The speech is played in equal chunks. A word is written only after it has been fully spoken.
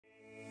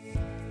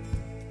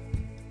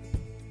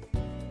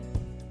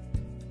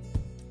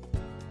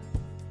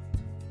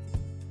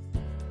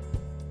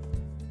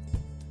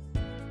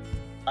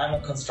I'm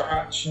a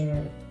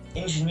construction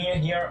engineer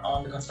here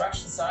on the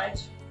construction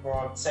site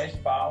for Zech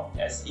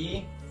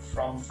SE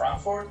from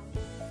Frankfurt.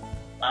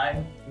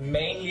 I'm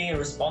mainly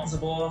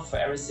responsible for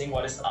everything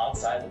what is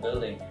outside the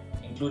building,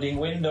 including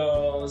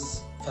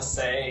windows,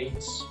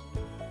 facade,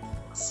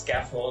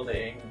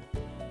 scaffolding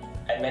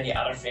and many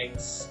other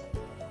things.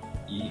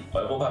 The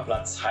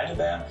Europaplatz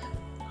Heidelberg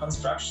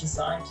construction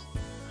site,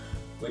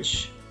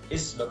 which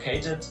is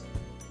located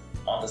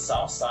on the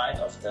south side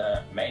of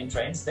the main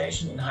train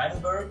station in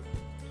Heidelberg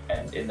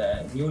and in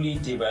a newly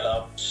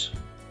developed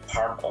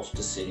part of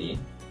the city.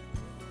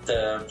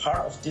 The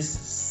part of this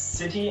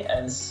city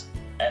and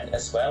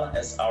as well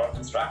as our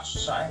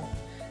construction site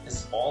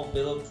is all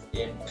built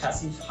in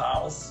passive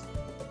house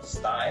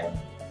style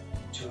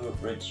to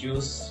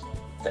reduce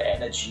the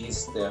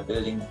energies the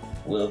building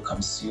will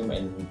consume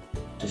in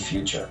the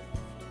future.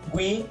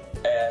 We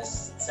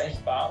as Zech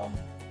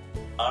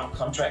are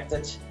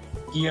contracted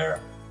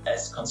here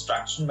as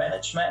construction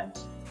management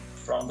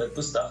from the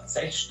Gustav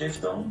Zech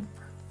Stiftung.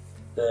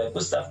 The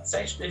Gustav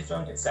Zech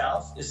Stiftung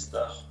itself is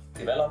the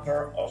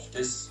developer of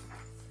this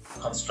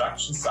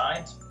construction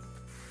site,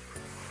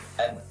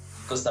 and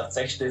Gustav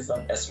Zech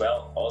Stiftung as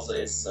well also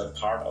is a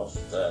part of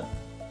the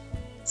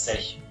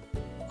Zech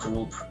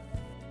group.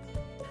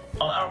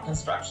 On our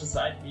construction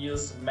site we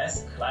use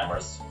mass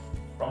climbers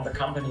from the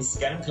company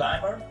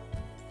Scanclimber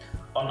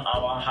on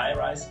our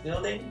high-rise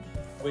building,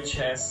 which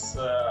has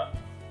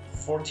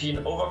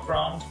 14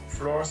 overground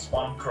floors,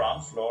 1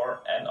 ground floor,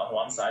 and on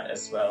one side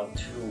as well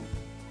 2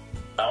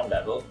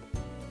 down-level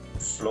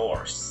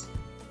floors.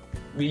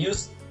 We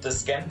use the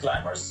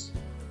Scanclimbers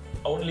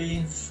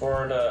only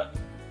for the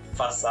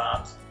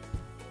facade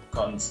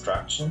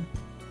construction.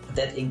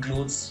 That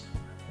includes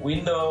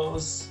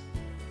windows,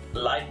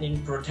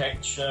 lightning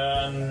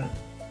protection,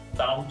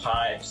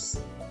 downpipes,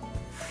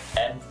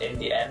 and in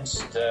the end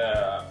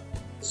the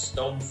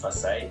stone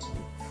facade.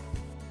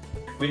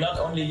 We not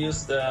only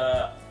use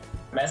the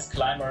mass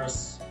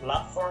climbers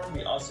platform,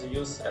 we also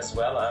use as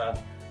well a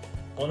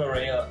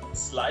monorail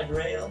slide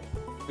rail,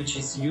 which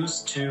is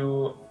used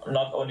to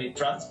not only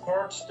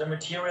transport the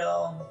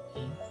material,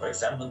 for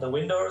example the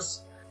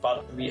windows,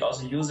 but we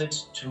also use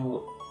it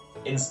to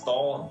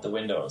install the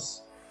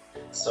windows.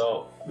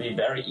 So we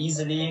very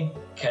easily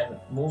can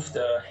move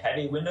the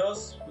heavy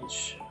windows,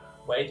 which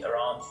weight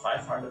around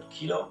 500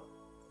 kilo.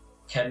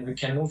 We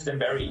can move them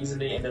very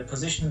easily in the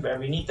position where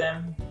we need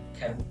them,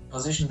 can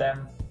position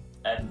them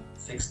and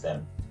fix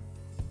them.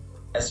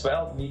 As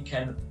well, we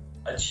can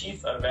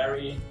achieve a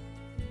very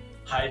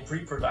high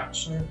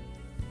pre-production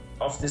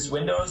of these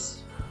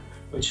windows,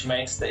 which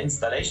makes the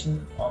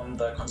installation on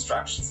the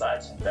construction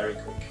site very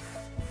quick.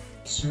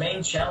 The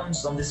main challenge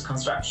on this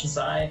construction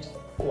site,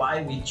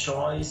 why we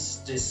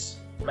chose these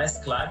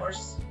mass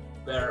climbers,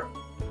 were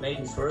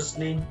maybe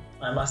firstly,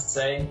 I must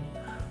say,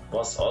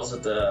 was also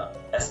the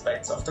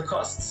aspects of the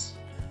costs.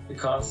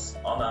 Because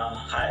on a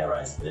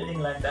high-rise building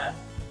like that,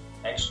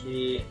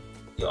 actually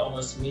you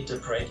almost meet the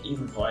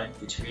break-even point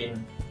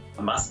between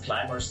mass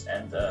climbers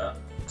and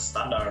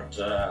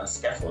standard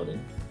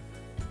scaffolding,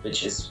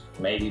 which is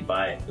maybe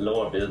by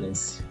lower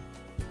buildings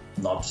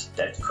not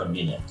that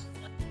convenient.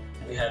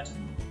 We had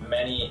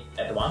many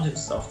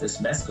advantages of these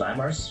mass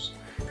climbers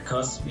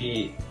because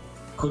we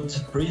could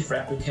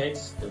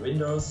prefabricate the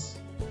windows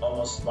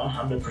almost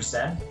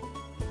 100%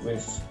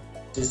 with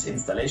this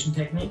installation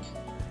technique.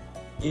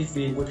 If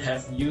we would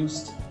have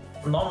used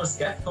normal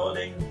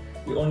scaffolding,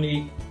 we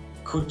only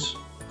could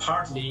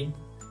partly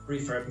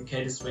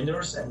prefabricate these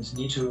windows and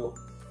need to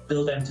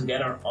build them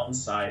together on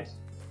site,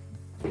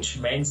 which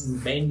means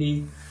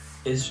mainly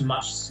is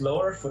much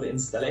slower for the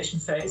installation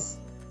phase,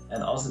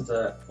 and also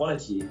the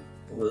quality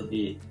will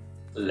be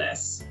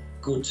less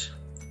good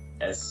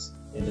as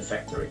in the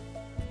factory.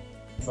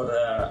 For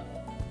the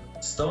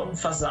stone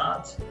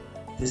facade,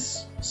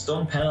 these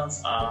stone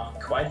panels are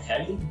quite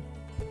heavy,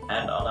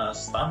 and on a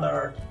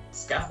standard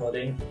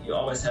scaffolding you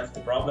always have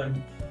the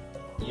problem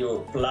your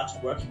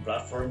working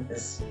platform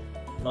is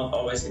not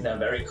always in a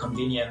very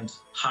convenient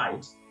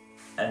height,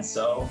 and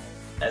so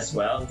as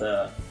well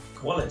the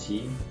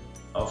quality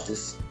of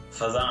this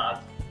facade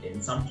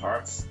in some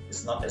parts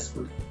is not as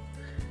good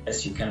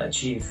as you can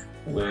achieve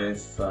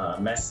with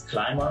mass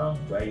climber,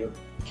 where you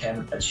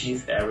can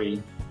achieve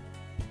every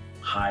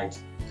height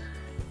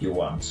you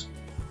want.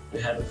 We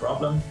had a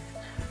problem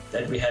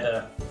that we had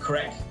a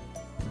crack,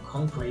 a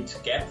concrete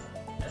gap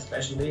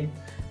especially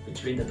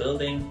between the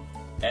building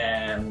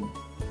and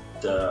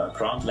the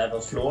ground level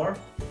floor,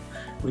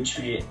 which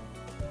we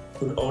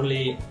could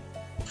only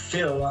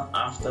fill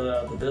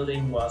after the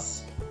building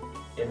was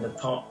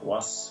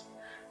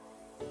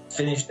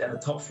finished at the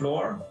top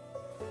floor.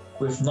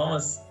 With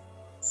normal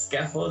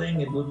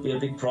scaffolding it would be a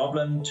big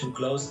problem to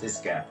close this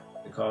gap,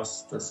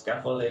 because the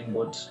scaffolding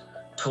would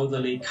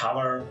totally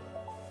cover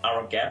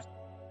our gap.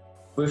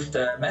 With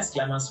the mass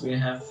climbers we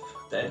have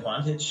the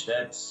advantage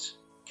that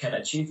can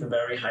achieve a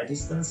very high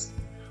distance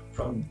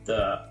from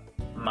the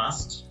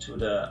mast to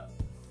the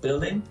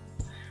building,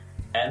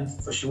 and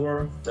for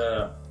sure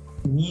the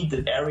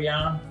needed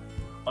area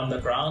on the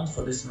ground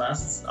for these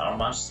masts are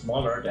much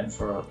smaller than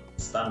for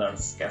standard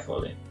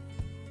scaffolding.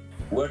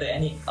 Were there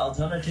any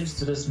alternatives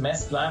to these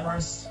mast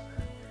climbers?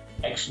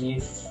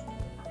 Actually,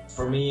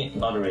 for me,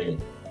 not really.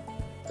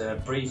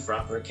 The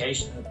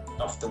prefabrication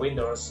of the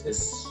windows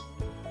is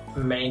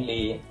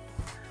mainly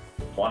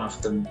one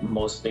of the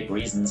most big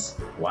reasons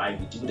why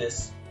we do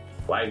this,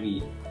 why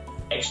we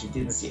actually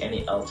didn't see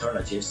any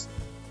alternatives.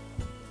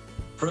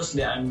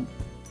 Personally, I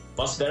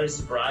was very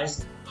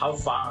surprised how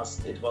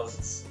fast it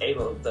was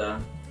able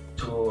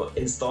to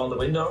install the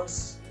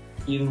windows,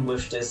 even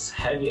with this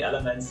heavy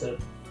elements. The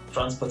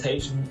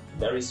transportation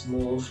very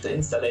smooth, the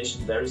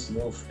installation very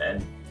smooth,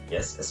 and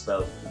yes, as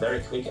well,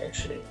 very quick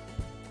actually,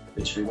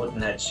 which we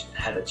wouldn't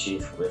have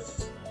achieved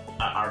with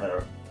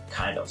other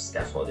kind of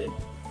scaffolding,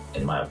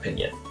 in my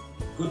opinion.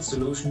 Good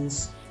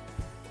solutions,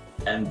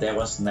 and there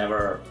was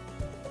never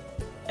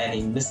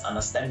any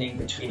misunderstanding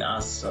between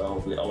us,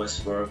 so we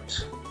always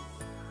worked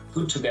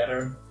good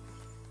together.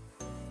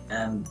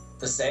 And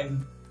the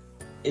same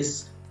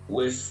is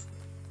with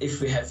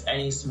if we have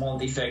any small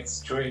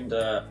defects during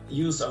the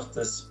use of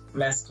this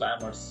mast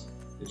climbers,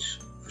 which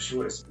for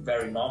sure is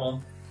very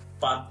normal,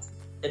 but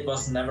it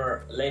was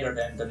never later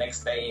than the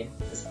next day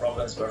these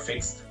problems were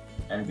fixed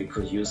and we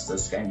could use the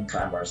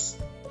Scanclimbers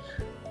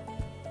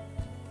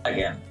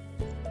again.